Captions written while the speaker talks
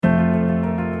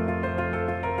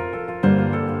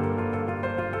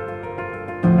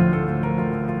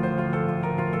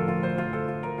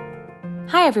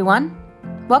Hi, everyone.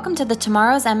 Welcome to the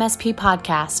Tomorrow's MSP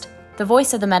podcast, the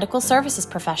voice of the medical services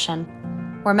profession,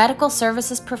 where medical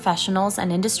services professionals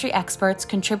and industry experts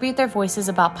contribute their voices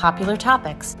about popular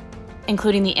topics,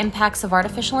 including the impacts of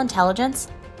artificial intelligence,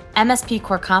 MSP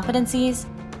core competencies,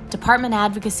 department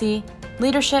advocacy,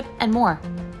 leadership, and more.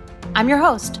 I'm your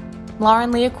host,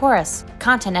 Lauren Leocoris,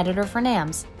 content editor for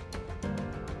NAMS.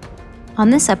 On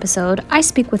this episode, I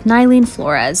speak with Nyleen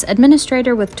Flores,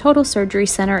 administrator with Total Surgery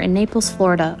Center in Naples,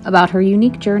 Florida, about her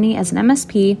unique journey as an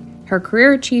MSP, her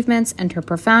career achievements, and her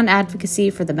profound advocacy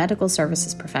for the medical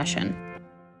services profession.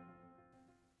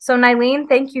 So Nyleen,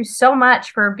 thank you so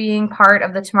much for being part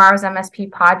of the Tomorrow's MSP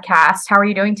podcast. How are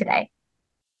you doing today?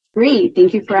 Great.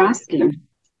 Thank you for asking.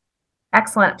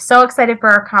 Excellent. I'm so excited for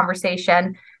our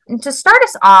conversation. And to start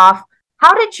us off,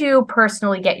 how did you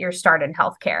personally get your start in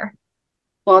healthcare?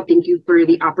 Well, thank you for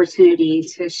the opportunity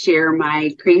to share my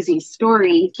crazy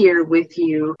story here with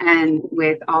you and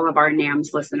with all of our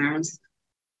NAMS listeners.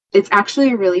 It's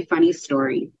actually a really funny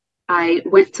story. I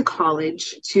went to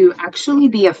college to actually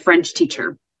be a French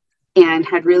teacher and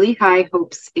had really high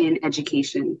hopes in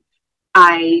education.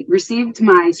 I received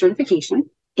my certification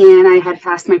and I had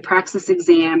passed my praxis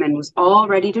exam and was all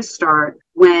ready to start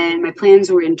when my plans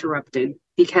were interrupted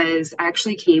because I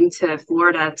actually came to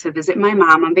Florida to visit my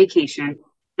mom on vacation.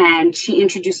 And she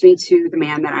introduced me to the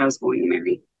man that I was going to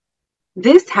marry.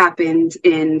 This happened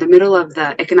in the middle of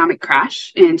the economic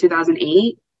crash in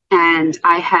 2008, and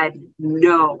I had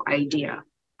no idea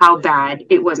how bad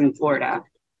it was in Florida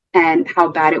and how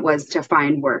bad it was to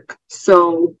find work.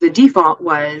 So the default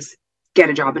was get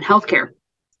a job in healthcare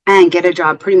and get a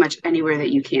job pretty much anywhere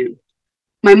that you can.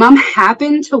 My mom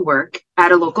happened to work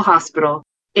at a local hospital,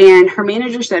 and her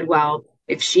manager said, well,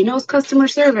 if she knows customer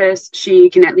service, she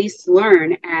can at least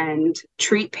learn and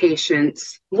treat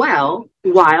patients well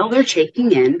while they're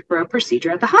checking in for a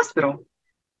procedure at the hospital.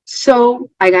 So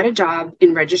I got a job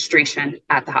in registration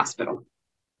at the hospital.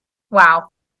 Wow.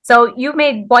 So you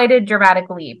made quite a dramatic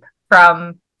leap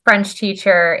from French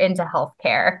teacher into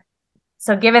healthcare.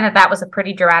 So given that was a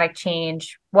pretty dramatic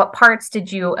change, what parts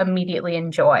did you immediately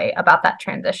enjoy about that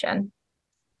transition?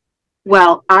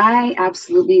 Well, I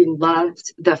absolutely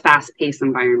loved the fast-paced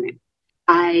environment.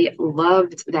 I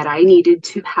loved that I needed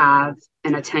to have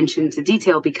an attention to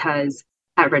detail because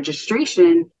at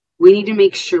registration, we need to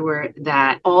make sure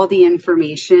that all the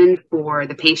information for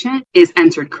the patient is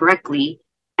entered correctly,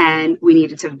 and we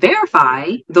needed to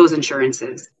verify those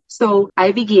insurances. So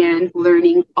I began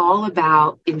learning all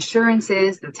about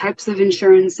insurances, the types of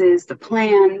insurances, the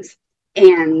plans,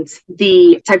 and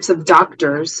the types of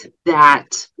doctors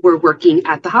that were working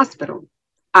at the hospital.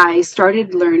 I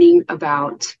started learning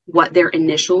about what their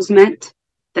initials meant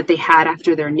that they had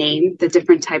after their name, the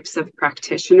different types of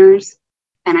practitioners.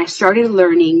 And I started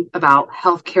learning about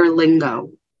healthcare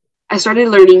lingo. I started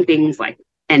learning things like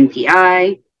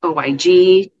NPI,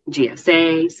 OIG,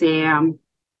 GSA, SAM,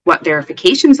 what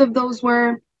verifications of those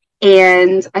were.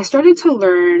 And I started to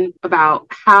learn about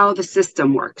how the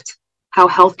system worked, how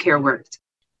healthcare worked.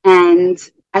 And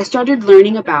I started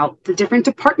learning about the different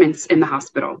departments in the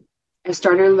hospital. I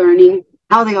started learning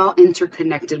how they all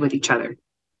interconnected with each other.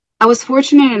 I was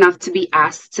fortunate enough to be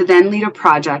asked to then lead a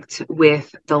project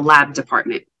with the lab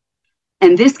department.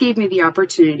 And this gave me the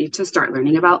opportunity to start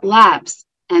learning about labs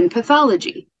and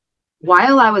pathology.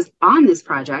 While I was on this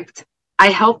project,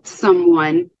 I helped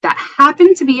someone that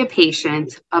happened to be a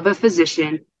patient of a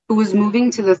physician who was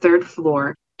moving to the third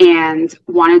floor and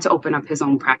wanted to open up his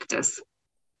own practice.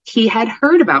 He had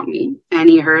heard about me and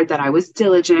he heard that I was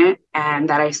diligent and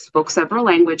that I spoke several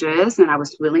languages and I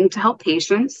was willing to help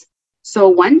patients. So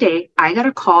one day I got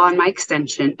a call on my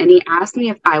extension and he asked me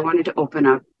if I wanted to open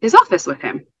up his office with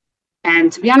him.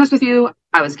 And to be honest with you,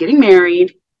 I was getting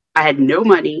married, I had no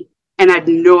money, and I had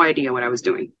no idea what I was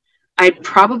doing. I'd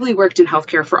probably worked in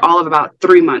healthcare for all of about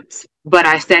 3 months, but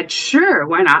I said, sure,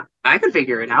 why not? I could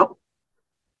figure it out.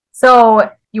 So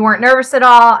you weren't nervous at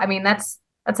all? I mean, that's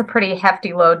a pretty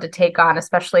hefty load to take on,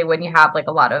 especially when you have like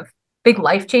a lot of big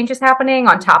life changes happening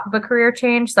on top of a career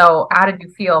change. So how did you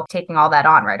feel taking all that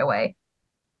on right away?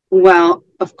 Well,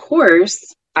 of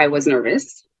course, I was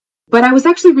nervous, but I was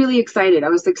actually really excited. I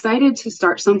was excited to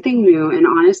start something new. And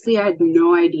honestly, I had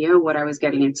no idea what I was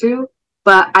getting into,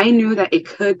 but I knew that it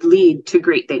could lead to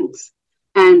great things.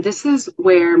 And this is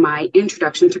where my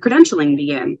introduction to credentialing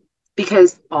began.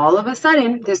 Because all of a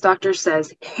sudden, this doctor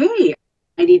says, hey,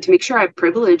 I need to make sure I have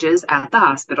privileges at the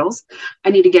hospitals. I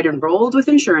need to get enrolled with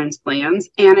insurance plans,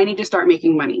 and I need to start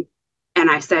making money.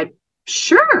 And I said,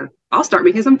 sure, I'll start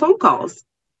making some phone calls.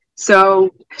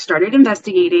 So I started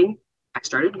investigating. I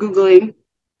started Googling,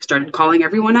 started calling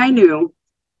everyone I knew.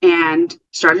 and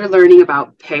started learning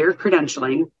about payer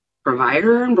credentialing,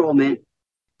 provider enrollment,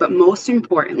 but most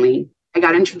importantly, I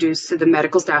got introduced to the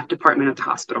medical staff department of the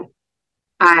hospital.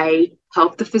 I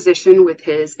helped the physician with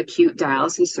his acute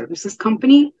dialysis services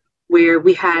company, where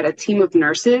we had a team of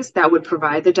nurses that would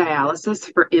provide the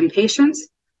dialysis for inpatients.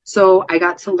 So I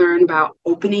got to learn about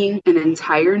opening an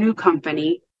entire new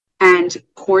company and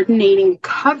coordinating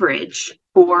coverage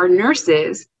for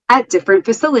nurses at different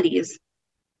facilities.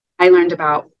 I learned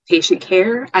about patient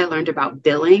care. I learned about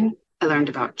billing. I learned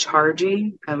about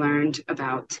charging. I learned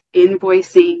about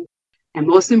invoicing, and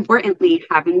most importantly,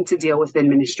 having to deal with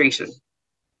administration.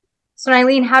 So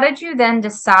Nyleen, how did you then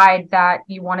decide that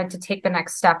you wanted to take the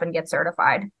next step and get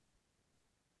certified?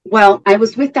 Well, I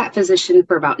was with that physician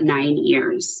for about 9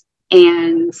 years,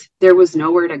 and there was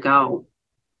nowhere to go.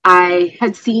 I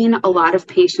had seen a lot of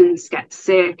patients get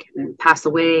sick and pass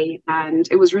away, and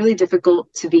it was really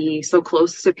difficult to be so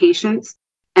close to patients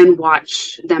and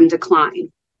watch them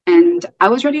decline. And I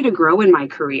was ready to grow in my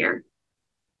career.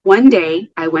 One day,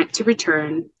 I went to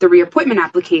return the reappointment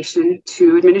application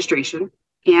to administration,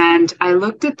 and I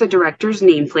looked at the director's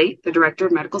nameplate, the Director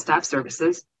of Medical Staff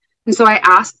Services. And so I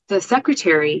asked the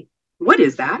secretary, "What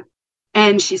is that?"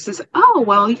 And she says, "Oh,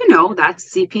 well,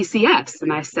 that's CPCS."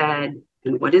 And I said,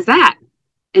 "And what is that?"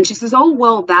 And she says, "Oh,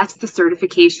 well, that's the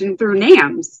certification through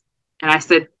NAMS." And I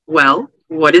said, "Well,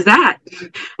 what is that?"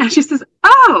 And she says,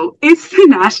 "Oh, it's the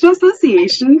National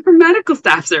Association for Medical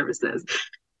Staff Services."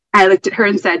 I looked at her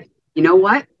and said, "You know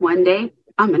what? One day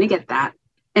I'm going to get that."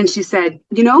 And she said,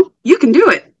 "You can do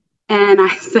it." And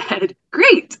I said,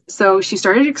 "Great." So she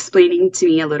started explaining to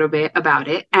me a little bit about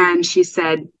it. And she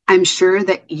said, "I'm sure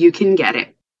that you can get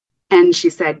it." And she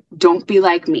said, "Don't be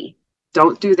like me.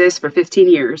 Don't do this for 15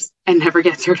 years and never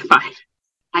get certified."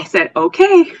 I said,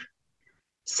 "Okay."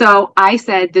 So I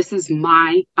said, "This is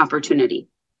my opportunity."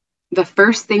 The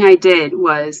first thing I did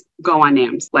was go on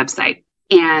NAM's website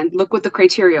and look what the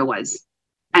criteria was.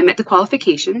 I met the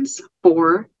qualifications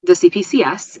for the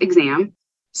CPCS exam,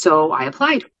 so I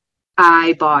applied.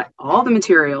 I bought all the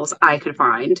materials I could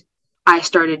find. I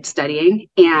started studying,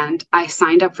 and I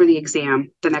signed up for the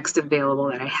exam, the next available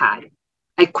that I had.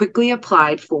 I quickly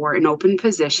applied for an open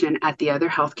position at the other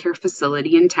healthcare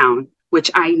facility in town,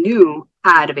 which I knew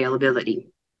had availability.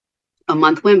 A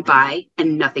month went by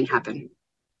and nothing happened.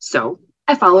 So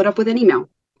I followed up with an email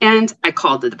and I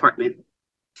called the department.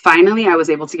 Finally, I was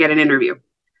able to get an interview.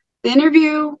 The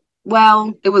interview,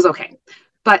 well, it was okay,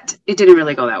 but it didn't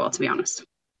really go that well, to be honest.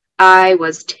 I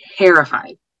was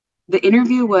terrified. The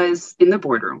interview was in the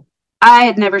boardroom. I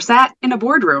had never sat in a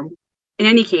boardroom. In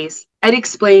any case, I'd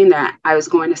explained that I was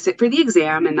going to sit for the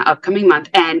exam in the upcoming month,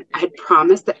 and I had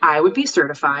promised that I would be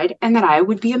certified and that I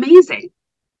would be amazing.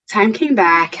 Time came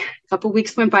back. A couple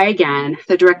weeks went by again.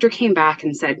 The director came back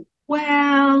and said,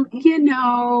 "Well,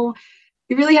 you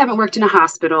really haven't worked in a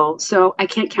hospital, so I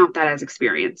can't count that as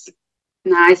experience."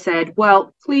 And I said,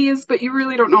 "Well, please, but you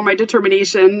really don't know my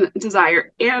determination,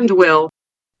 desire, and will.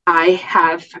 I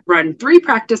have run 3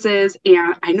 practices,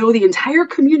 and I know the entire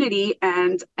community,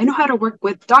 and I know how to work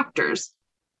with doctors."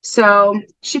 So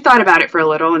she thought about it for a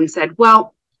little and said,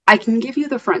 "Well, I can give you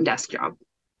the front desk job."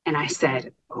 And I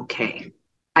said, "Okay."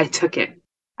 I took it.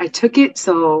 I took it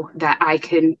so that I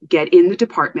can get in the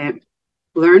department,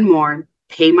 learn more,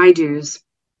 pay my dues,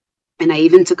 and I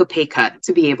even took a pay cut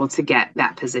to be able to get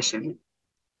that position.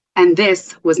 And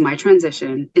this was my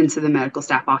transition into the medical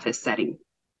staff office setting.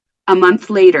 A month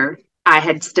later, I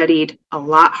had studied a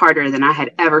lot harder than I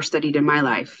had ever studied in my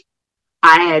life.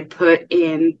 I had put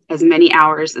in as many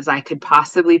hours as I could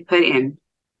possibly put in,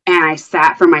 and I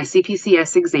sat for my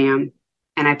CPCS exam,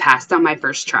 and I passed on my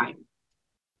first try.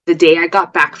 The day I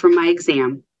got back from my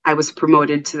exam, I was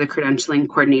promoted to the credentialing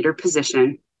coordinator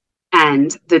position,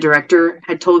 and the director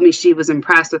had told me she was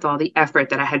impressed with all the effort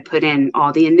that I had put in,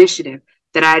 all the initiative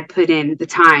that I had put in, the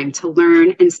time to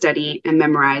learn and study and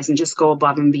memorize and just go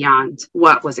above and beyond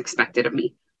what was expected of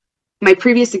me. My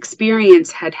previous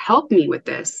experience had helped me with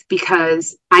this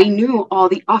because I knew all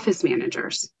the office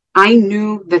managers. I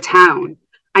knew the town.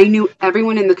 I knew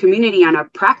everyone in the community on a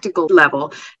practical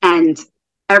level, and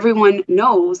everyone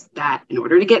knows that in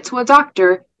order to get to a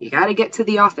doctor, you got to get to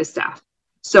the office staff.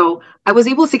 So I was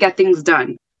able to get things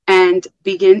done and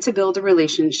begin to build a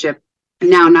relationship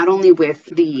now, not only with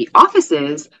the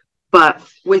offices, but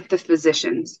with the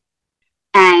physicians.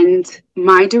 And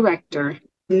my director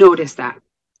noticed that.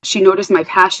 She noticed my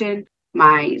passion,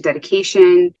 my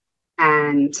dedication,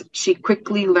 and she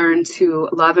quickly learned to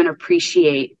love and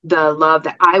appreciate the love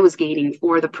that I was gaining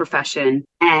for the profession.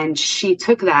 And she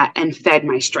took that and fed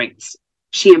my strengths.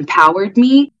 She empowered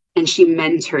me and she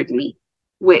mentored me,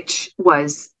 which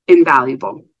was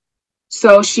invaluable.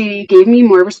 So she gave me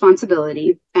more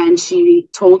responsibility and she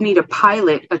told me to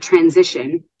pilot a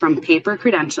transition from paper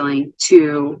credentialing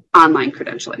to online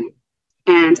credentialing.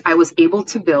 And I was able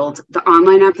to build the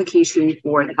online application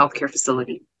for the healthcare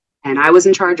facility. And I was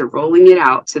in charge of rolling it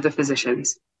out to the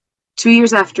physicians. 2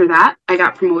 years after that, I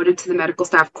got promoted to the medical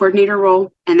staff coordinator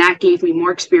role, and that gave me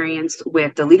more experience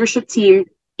with the leadership team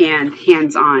and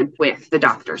hands-on with the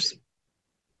doctors.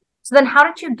 So then how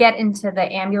did you get into the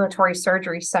ambulatory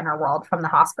surgery center world from the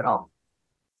hospital?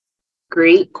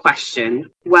 Great question.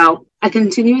 Well, I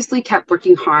continuously kept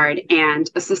working hard and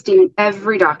assisting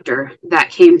every doctor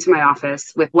that came to my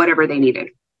office with whatever they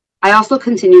needed. I also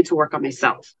continued to work on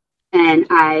myself, and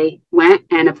I went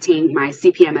and obtained my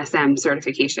CPMSM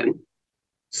certification.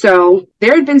 So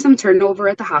there had been some turnover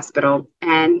at the hospital,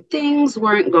 and things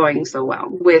weren't going so well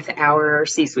with our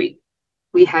C-suite.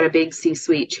 We had a big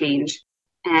C-suite change,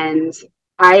 and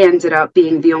I ended up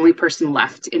being the only person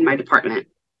left in my department.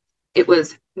 It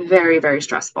was very, very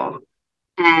stressful.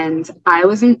 And I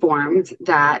was informed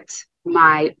that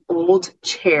my old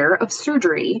chair of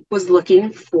surgery was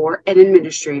looking for an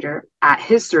administrator at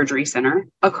his surgery center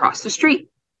across the street.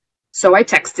 So I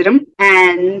texted him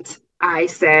and I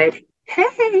said,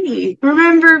 "Hey,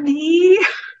 remember me?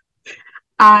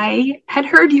 I had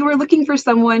heard you were looking for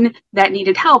someone that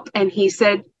needed help." And he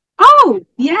said, "Oh,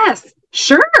 yes,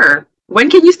 sure. When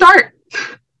can you start?"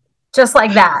 Just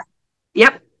like that.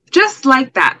 Yep, just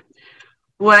like that.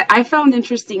 What I found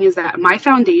interesting is that my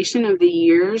foundation of the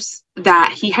years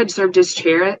that he had served as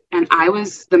chair and I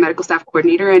was the medical staff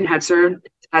coordinator and had served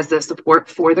as the support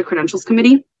for the credentials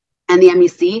committee and the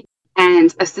MEC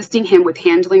and assisting him with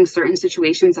handling certain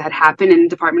situations that had happened in the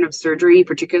Department of Surgery,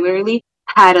 particularly,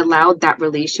 had allowed that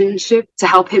relationship to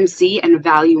help him see and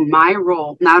value my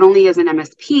role, not only as an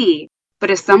MSP, but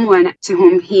as someone to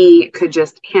whom he could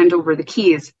just hand over the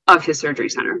keys of his surgery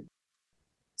center.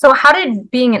 So how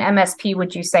did being an MSP,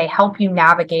 would you say, help you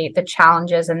navigate the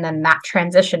challenges and then that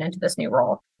transition into this new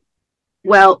role?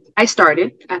 Well, I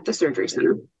started at the surgery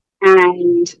center.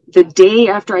 And the day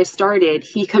after I started,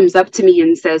 he comes up to me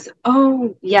and says,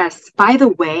 "Oh, yes, by the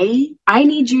way, I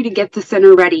need you to get the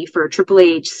center ready for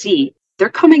AAAHC. They're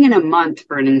coming in a month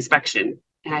for an inspection."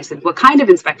 And I said, "What kind of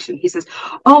inspection?" He says,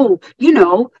 "Oh,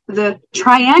 the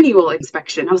triennial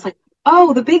inspection." I was like,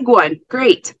 "Oh, the big one.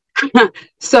 Great."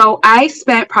 So I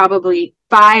spent probably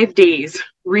 5 days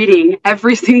reading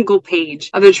every single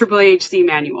page of the AAAHC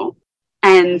manual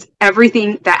and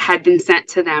everything that had been sent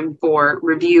to them for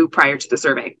review prior to the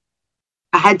survey.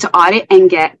 I had to audit and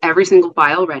get every single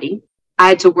file ready. I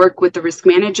had to work with the risk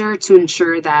manager to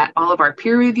ensure that all of our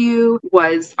peer review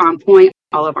was on point,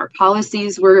 all of our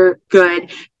policies were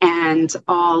good, and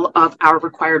all of our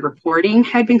required reporting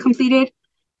had been completed.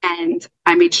 And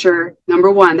I made sure, number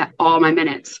one, that all my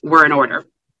minutes were in order.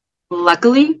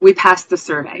 Luckily, we passed the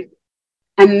survey.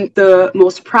 And the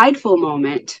most prideful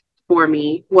moment for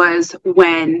me was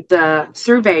when the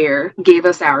surveyor gave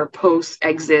us our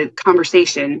post-exit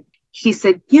conversation. He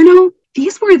said,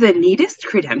 "These were the neatest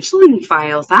credentialing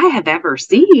files I have ever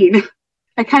seen."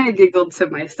 I kind of giggled to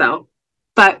myself.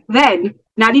 But then,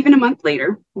 not even a month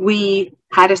later, we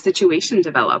had a situation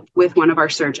develop with one of our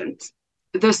surgeons.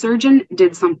 The surgeon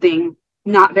did something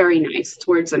not very nice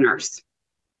towards a nurse,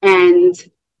 and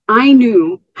I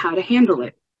knew how to handle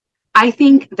it. I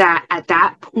think that at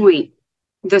that point,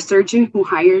 the surgeon who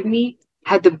hired me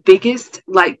had the biggest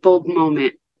light bulb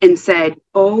moment and said,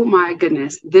 "Oh my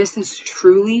goodness, this is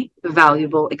truly a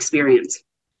valuable experience."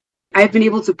 I've been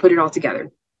able to put it all together,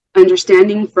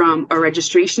 understanding from a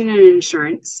registration and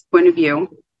insurance point of view,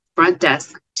 front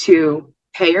desk to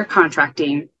payer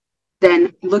contracting,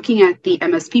 then looking at the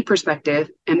MSP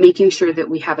perspective and making sure that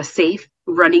we have a safe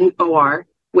running OR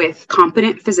with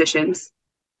competent physicians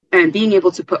and being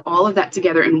able to put all of that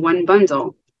together in one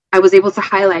bundle. I was able to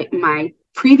highlight my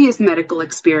previous medical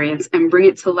experience and bring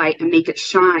it to light and make it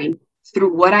shine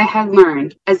through what I had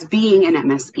learned as being an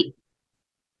MSP.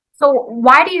 So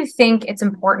why do you think it's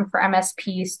important for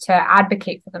MSPs to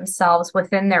advocate for themselves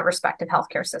within their respective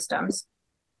healthcare systems?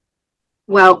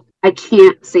 Well, I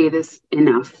can't say this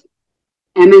enough.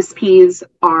 MSPs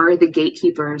are the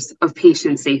gatekeepers of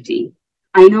patient safety.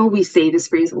 I know we say this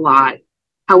phrase a lot.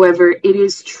 However, it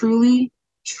is truly,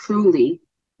 truly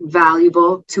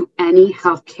valuable to any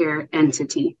healthcare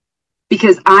entity.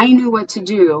 Because I knew what to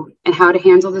do and how to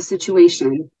handle the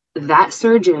situation, that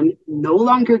surgeon no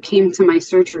longer came to my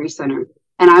surgery center,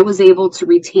 and I was able to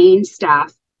retain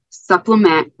staff,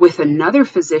 supplement with another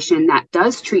physician that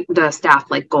does treat the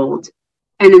staff like gold,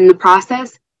 and in the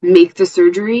process, make the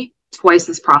surgery twice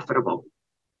as profitable.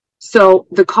 So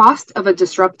the cost of a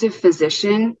disruptive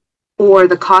physician or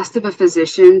the cost of a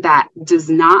physician that does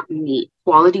not meet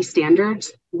quality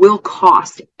standards will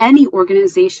cost any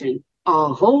organization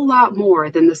a whole lot more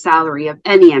than the salary of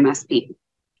any MSP.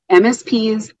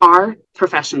 MSPs are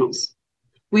professionals.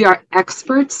 We are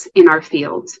experts in our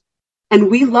field, and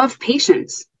we love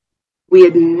patients. We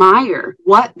admire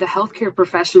what the healthcare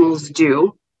professionals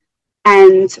do,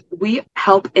 and we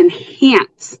help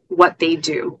enhance what they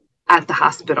do at the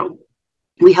hospital.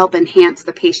 We help enhance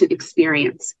the patient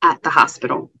experience at the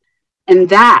hospital. And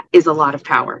that is a lot of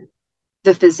power.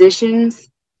 The physicians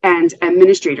and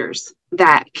administrators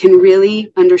that can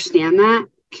really understand that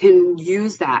can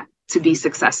use that to be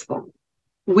successful.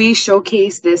 We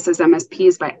showcase this as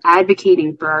MSPs by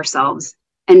advocating for ourselves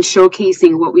and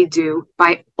showcasing what we do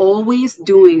by always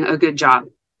doing a good job,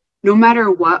 no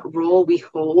matter what role we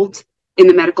hold in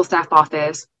the medical staff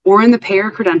office or in the payer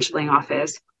credentialing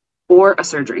office or a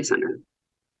surgery center.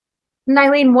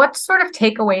 Nyleen, what sort of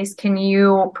takeaways can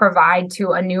you provide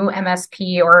to a new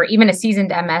MSP or even a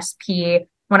seasoned MSP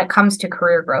when it comes to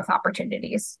career growth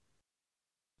opportunities?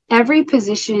 Every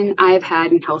position I've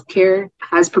had in healthcare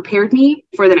has prepared me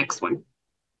for the next one.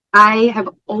 I have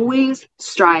always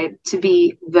strived to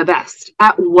be the best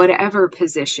at whatever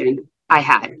position I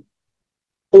had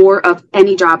or of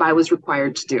any job I was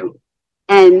required to do.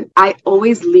 And I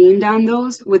always leaned on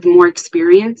those with more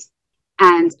experience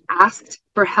and asked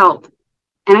for help.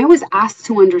 And I was asked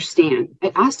to understand.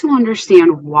 I asked to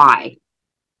understand why.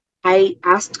 I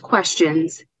asked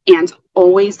questions and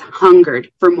always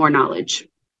hungered for more knowledge,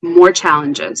 more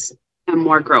challenges, and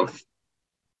more growth.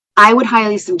 I would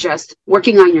highly suggest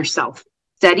working on yourself,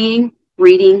 studying,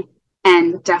 reading,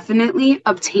 and definitely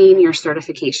obtain your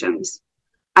certifications.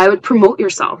 I would promote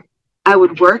yourself. I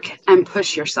would work and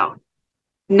push yourself.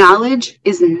 Knowledge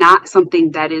is not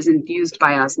something that is infused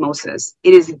by osmosis.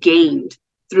 It is gained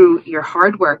through your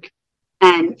hard work.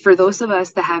 And for those of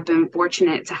us that have been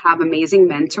fortunate to have amazing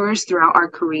mentors throughout our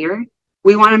career,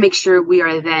 we want to make sure we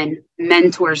are then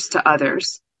mentors to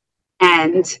others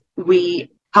and we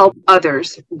help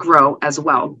others grow as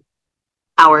well.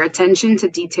 Our attention to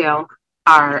detail,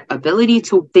 our ability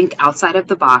to think outside of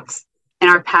the box, and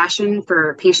our passion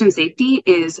for patient safety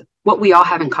is what we all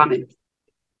have in common.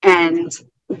 And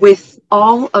with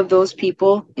all of those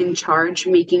people in charge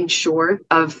making sure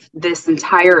of this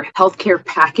entire healthcare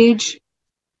package,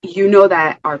 you know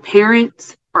that our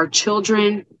parents, our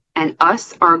children, and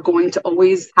us are going to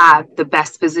always have the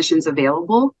best physicians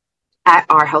available at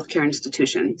our healthcare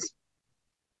institutions.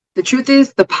 The truth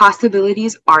is, the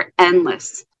possibilities are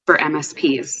endless for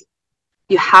MSPs.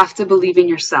 You have to believe in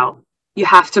yourself. You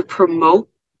have to promote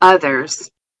others,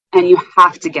 and you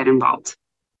have to get involved.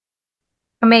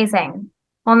 Amazing.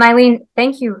 Well, Nyleen,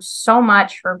 thank you so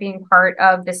much for being part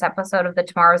of this episode of the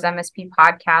Tomorrow's MSP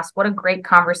podcast. What a great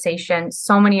conversation.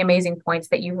 So many amazing points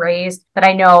that you raised that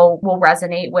I know will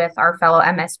resonate with our fellow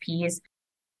MSPs.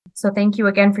 So thank you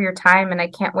again for your time, and I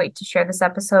can't wait to share this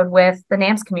episode with the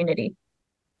NAMS community.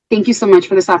 Thank you so much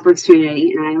for this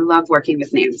opportunity, and I love working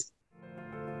with NAMS.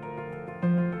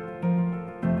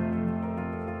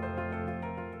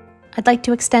 I'd like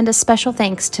to extend a special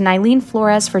thanks to Nyleen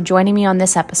Flores for joining me on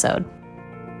this episode.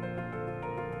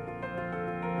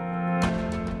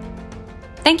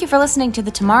 Thank you for listening to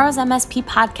the Tomorrow's MSP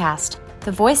podcast,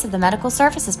 the voice of the medical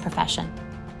services profession.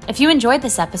 If you enjoyed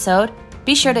this episode,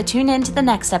 be sure to tune in to the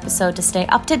next episode to stay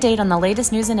up to date on the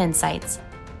latest news and insights.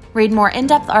 Read more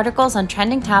in-depth articles on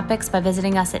trending topics by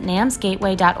visiting us at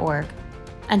namsgateway.org.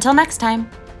 Until next time.